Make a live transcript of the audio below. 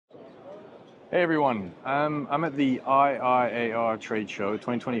Hey everyone, I'm at the IIAR trade show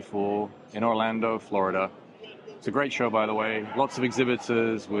 2024 in Orlando, Florida. It's a great show, by the way. Lots of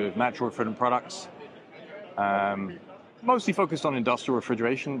exhibitors with natural refrigerant products. Mostly focused on industrial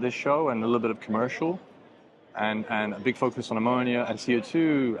refrigeration this show, and a little bit of commercial, and a big focus on ammonia and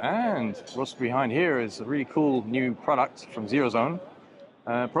CO2. And what's behind here is a really cool new product from ZeroZone,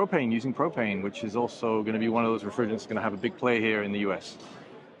 propane, using propane, which is also going to be one of those refrigerants that's going to have a big play here in the US.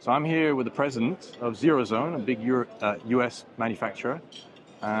 So I'm here with the president of ZeroZone, a big US manufacturer,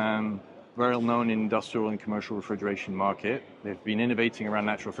 well known in industrial and commercial refrigeration market. They've been innovating around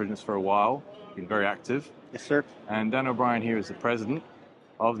natural refrigerants for a while, been very active. Yes, sir. And Dan O'Brien here is the president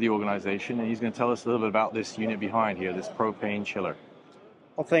of the organization, and he's going to tell us a little bit about this unit behind here, this propane chiller.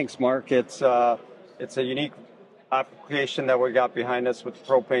 Well, thanks, Mark. It's a unique application that we got behind us with the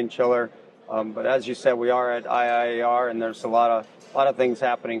propane chiller. But as you said, we are at IIAR, and there's a lot of things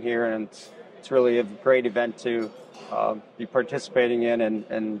happening here, and it's really a great event to be participating in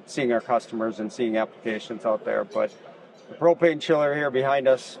and seeing our customers and seeing applications out there. But the propane chiller here behind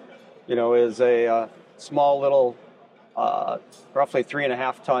us, is a small little, roughly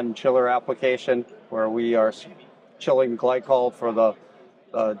 3.5 ton chiller application where we are chilling glycol for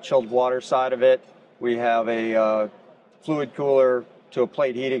the chilled water side of it. We have a fluid cooler to a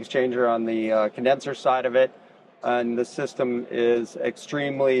plate heat exchanger on the condenser side of it. And the system is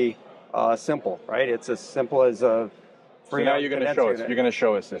extremely simple, right? It's as simple as a free. So now you're going to show us. You're going to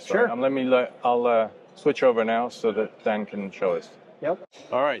show us this, sure. Right? I'll switch over now so that Dan can show us. Yep.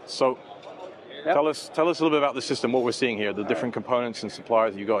 All right. So yep. Tell us a little bit about the system, what we're seeing here, the different components and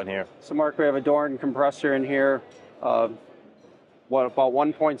suppliers you got in here. So, Mark, we have a door and compressor in here. About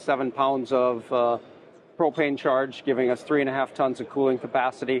 1.7 pounds of propane charge, giving us 3.5 tons of cooling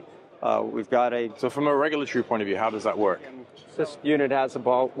capacity. We've got So from a regulatory point of view, how does that work? This unit has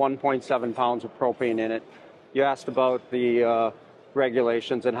about 1.7 pounds of propane in it. You asked about the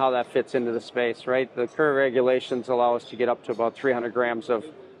regulations and how that fits into the space, right? The current regulations allow us to get up to about 300 grams of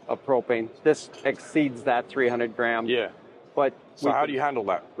propane. This exceeds that 300 grams. Yeah. But so how do you handle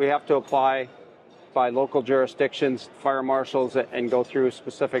that? We have to apply by local jurisdictions, fire marshals, and go through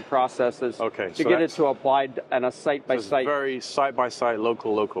specific processes to get it to applied on a site-by-site. Very site-by-site,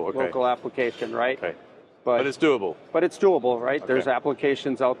 local. Okay. Local application, right? Okay. But it's doable. But it's doable, right? Okay. There's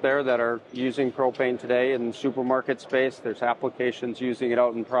applications out there that are using propane today in the supermarket space. There's applications using it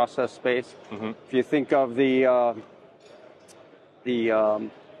out in process space. Mm-hmm. If you think of the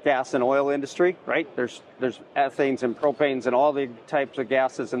gas and oil industry, right? There's ethanes and propanes and all the types of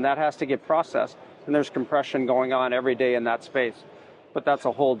gases, and that has to get processed. And there's compression going on every day in that space. But that's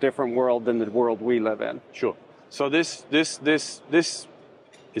a whole different world than the world we live in. Sure. So this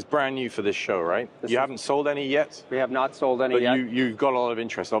is brand new for this show, right? You haven't sold any yet? We have not sold any yet. But you've got a lot of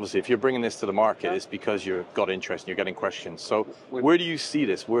interest. Obviously, if you're bringing this to the market, it's because you've got interest and you're getting questions. So where do you see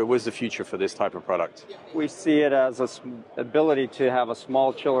this? Where's the future for this type of product? We see it as an ability to have a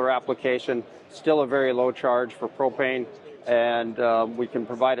small chiller application, still a very low charge for propane. And we can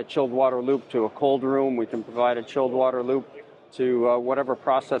provide a chilled water loop to a cold room. We can provide a chilled water loop to whatever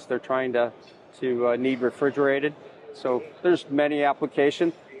process they're trying to need refrigerated. So there's many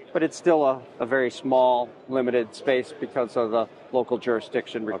applications, but it's still a very small, limited space because of the local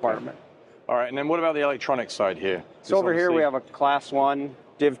jurisdiction requirement. Okay. All right, and then what about the electronic side here? So over here we have a Class 1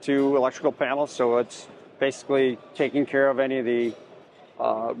 Div 2 electrical panel, so it's basically taking care of any of the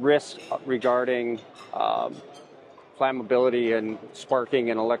risks regarding flammability and sparking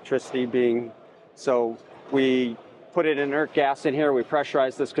and electricity being. So we put an inert gas in here. We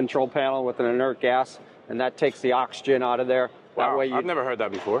pressurize this control panel with an inert gas, and that takes the oxygen out of there. Wow, I've never heard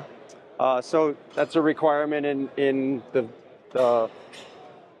that before. So that's a requirement in all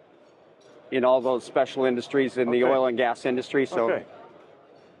those special industries in the oil and gas industry. So,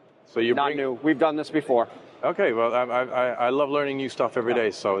 so you're not new. We've done this before. Okay, well, I love learning new stuff every day,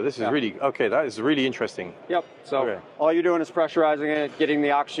 so this is really, that is really interesting. Yep, so all you're doing is pressurizing it, getting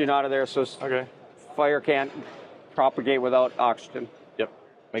the oxygen out of there so fire can't propagate without oxygen. Yep,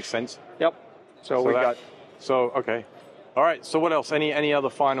 makes sense. Yep, so we got... So, all right, so what else? Any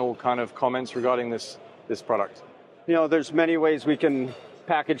other final kind of comments regarding this product? There's many ways we can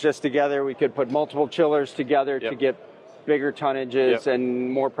package this together. We could put multiple chillers together to get bigger tonnages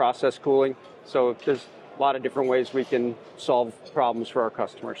and more process cooling. So there's a lot of different ways we can solve problems for our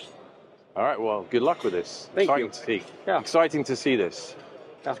customers. All right, well, good luck with this. Thank you. To see. Exciting to see this.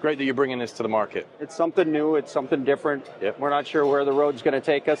 It's great that you're bringing this to the market. It's something new. It's something different. We're not sure where the road's going to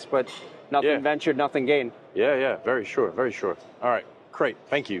take us, but nothing ventured, nothing gained. Yeah, very sure, very sure. All right, great.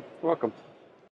 Thank you. You're welcome.